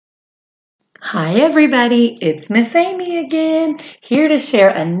Hi everybody, it's Miss Amy again, here to share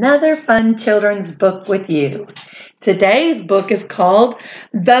another fun children's book with you. Today's book is called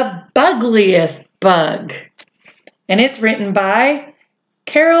The Bugliest Bug, and it's written by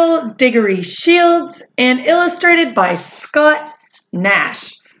Diggory Shields and illustrated by Scott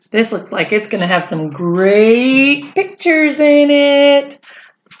Nash. This looks like it's going to have some great pictures in it.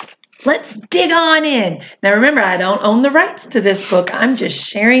 Let's dig on in. Now remember, I don't own the rights to this book. I'm just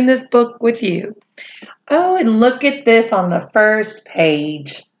sharing this book with you. Oh, and look at this on the first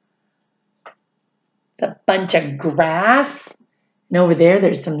page. It's a bunch of grass. And over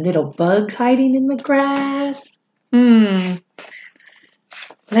there's some little bugs hiding in the grass.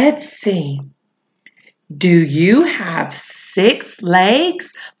 Let's see. Do you have 6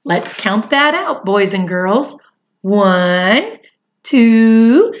 legs? Let's count that out, boys and girls. 1,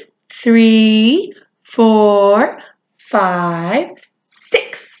 2, 3, 4, 5,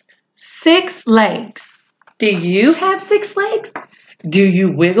 6. 6 legs. Do you have 6 legs? Do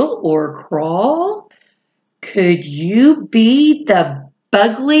you wiggle or crawl? Could you be the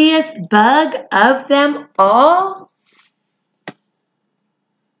bugliest bug of them all?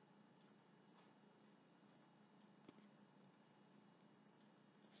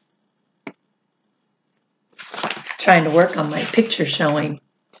 Trying to work on my picture showing.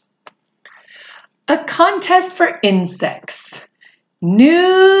 A contest for insects.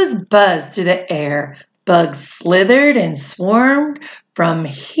 News buzzed through the air. Bugs slithered and swarmed from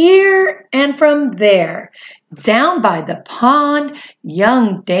here and from there. Down by the pond,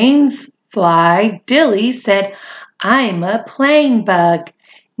 young Damesfly Dilly said, "I'm a plain bug,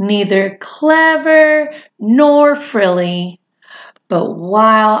 neither clever nor frilly. But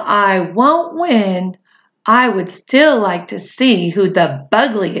while I won't win, I would still like to see who the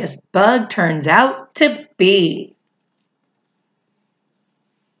bugliest bug turns out to be."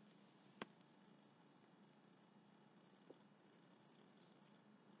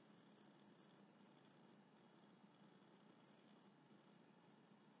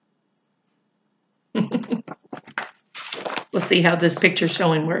 We'll see how this picture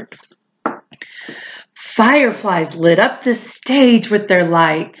showing works. Fireflies lit up the stage with their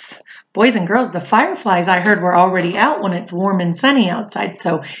lights. Boys and girls, the fireflies I heard were already out when it's warm and sunny outside,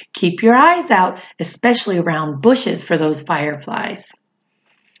 so keep your eyes out, especially around bushes for those fireflies.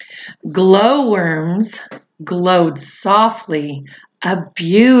 Glowworms glowed softly, a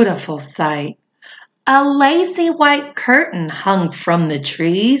beautiful sight. A lacy white curtain hung from the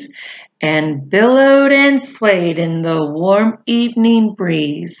trees and billowed and swayed in the warm evening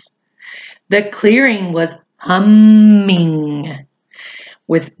breeze. The clearing was humming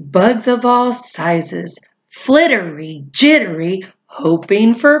with bugs of all sizes, flittery, jittery,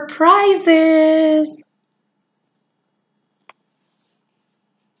 hoping for prizes.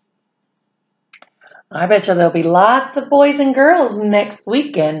 I bet you there'll be lots of boys and girls next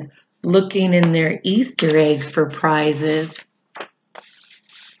weekend looking in their Easter eggs for prizes.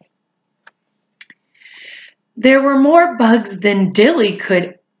 There were more bugs than Dilly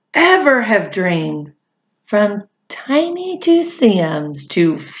could ever have dreamed, from tiny Tuceums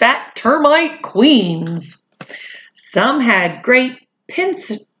to fat termite queens. Some had great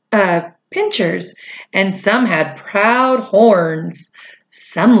pincers, and some had proud horns.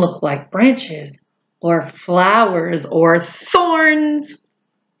 Some looked like branches or flowers or thorns.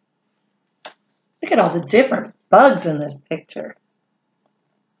 Look at all the different bugs in this picture.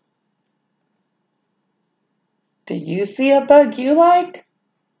 Do you see a bug you like?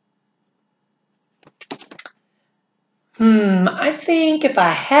 I think if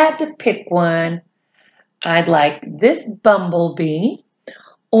I had to pick one, I'd like this bumblebee,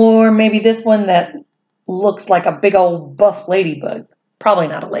 or maybe this one that looks like a big old buff ladybug. Probably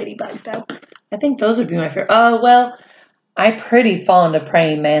not a ladybug though. I think those would be my favorite. Oh, well, I'm pretty fond of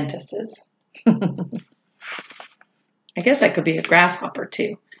praying mantises. I guess that could be a grasshopper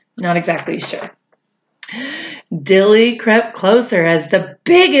too. Not exactly sure. Dilly crept closer as the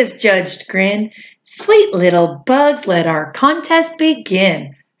biggest judge grinned. "Sweet little bugs, let our contest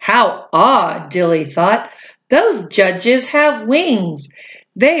begin." How odd, Dilly thought. Those judges have wings.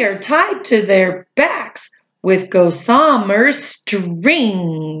 They are tied to their backs with gossamer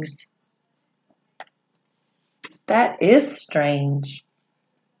strings. That is strange.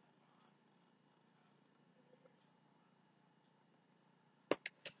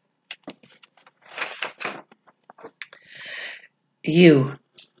 You.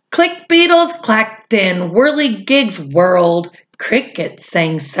 Click beetles clacked and whirligigs whirled. Crickets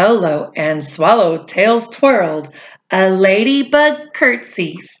sang solo and swallowtails twirled. A ladybug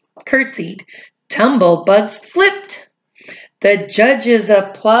curtsied. Tumblebugs flipped. The judges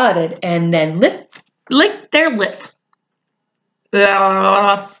applauded and then licked their lips.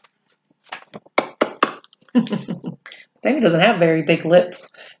 Sammy doesn't have very big lips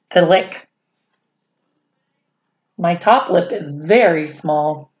to lick. My top lip is very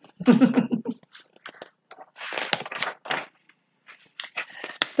small.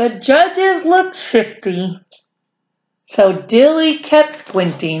 The judges looked shifty, so Dilly kept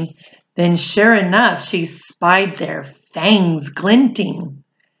squinting. Then sure enough, she spied their fangs glinting.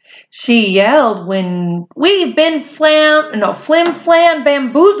 She yelled when we've been flim-flam,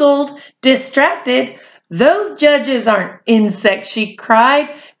 bamboozled, distracted. Those judges aren't insects, she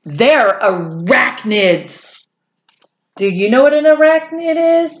cried. They're arachnids. Do you know what an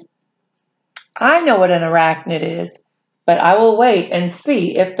arachnid is? I know what an arachnid is, but I will wait and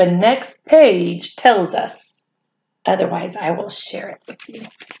see if the next page tells us. Otherwise, I will share it with you.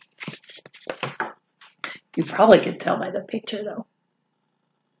 You probably could tell by the picture, though.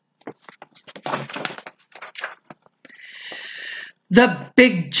 The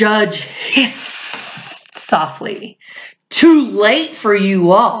big judge hissed softly. Too late for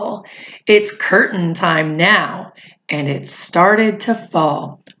you all. It's curtain time now, and it started to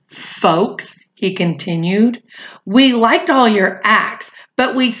fall. Folks, he continued, we liked all your acts,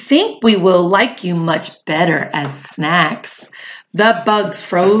 but we think we will like you much better as snacks. The bugs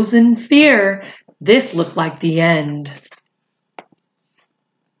froze in fear. This looked like the end.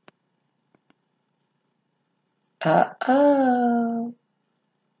 Uh-oh.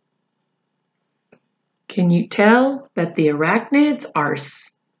 Can you tell that the arachnids are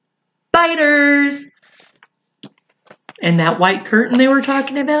spiders? And that white curtain they were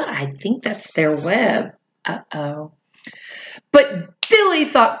talking about, I think that's their web. Uh-oh. But Dilly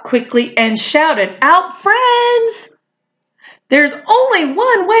thought quickly and shouted out, friends! There's only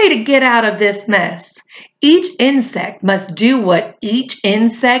one way to get out of this mess. Each insect must do what each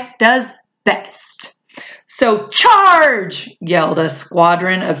insect does best. So charge, yelled a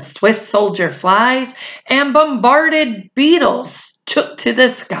squadron of swift soldier flies, and bombarded beetles took to the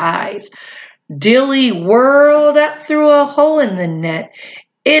skies. Dilly whirled up through a hole in the net.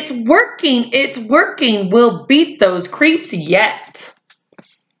 It's working, we'll beat those creeps yet.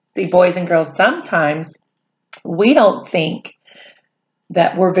 See, boys and girls, sometimes we don't think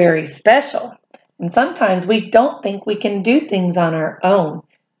that we're very special. And sometimes we don't think we can do things on our own.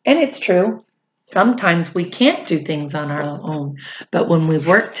 And it's true. Sometimes we can't do things on our own. But when we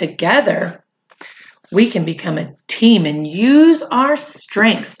work together, we can become a team and use our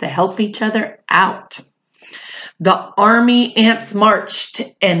strengths to help each other out. The army ants marched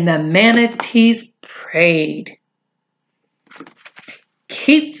and the manatees prayed.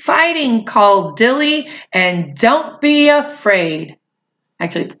 Keep fighting, called Dilly, and don't be afraid.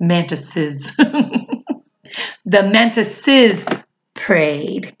 Actually, it's mantises. The mantises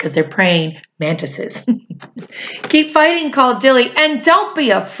prayed because they're praying mantises. Keep fighting, called Dilly, and don't be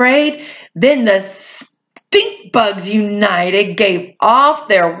afraid. Then the stink bugs united, gave off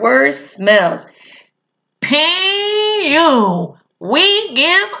their worst smells. Pew! We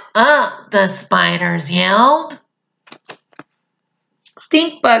give up, the spiders yelled.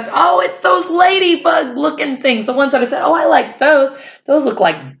 Stink bugs. Oh, it's those ladybug looking things. The ones that I said, oh, I like those. Those look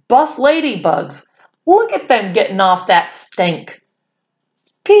like buff ladybugs. Look at them getting off that stink.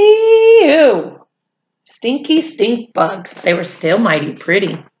 Pew! Stinky stink bugs. They were still mighty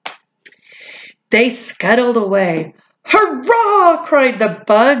pretty. They scuttled away. Hurrah! Cried the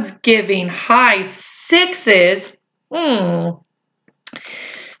bugs, giving high sixes. And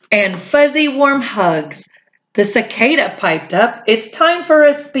fuzzy warm hugs. The cicada piped up. It's time for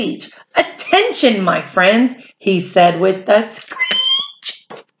a speech. Attention, my friends, he said with a screech.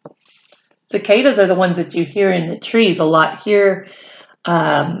 Cicadas are the ones that you hear in the trees a lot here.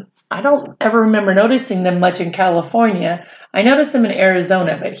 I don't ever remember noticing them much in California. I noticed them in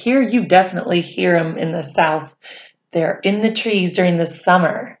Arizona, but here you definitely hear them in the South. They're in the trees during the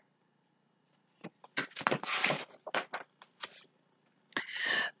summer.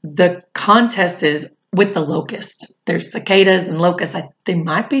 The contest is with the locusts. There's cicadas and locusts. They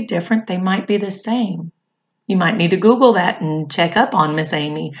might be different. They might be the same. You might need to Google that and check up on Miss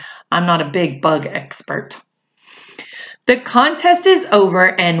Amy. I'm not a big bug expert. The contest is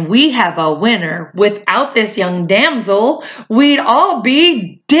over and we have a winner. Without this young damsel, we'd all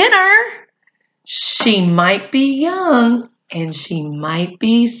be dinner. She might be young and she might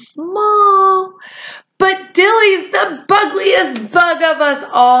be small, but Dilly's the bugliest bug of us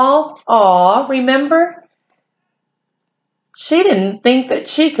all. Aw, remember? She didn't think that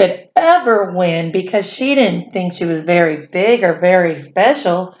she could ever win because she didn't think she was very big or very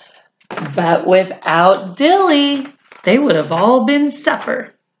special. But without Dilly, they would have all been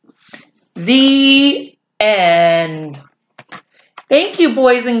supper. The end. Thank you,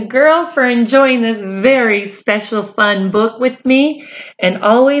 boys and girls, for enjoying this very special, fun book with me. And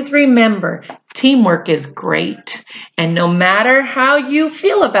always remember, teamwork is great. And no matter how you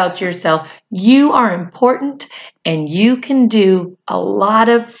feel about yourself, you are important and you can do a lot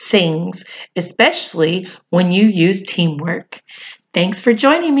of things, especially when you use teamwork. Thanks for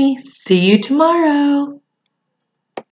joining me. See you tomorrow.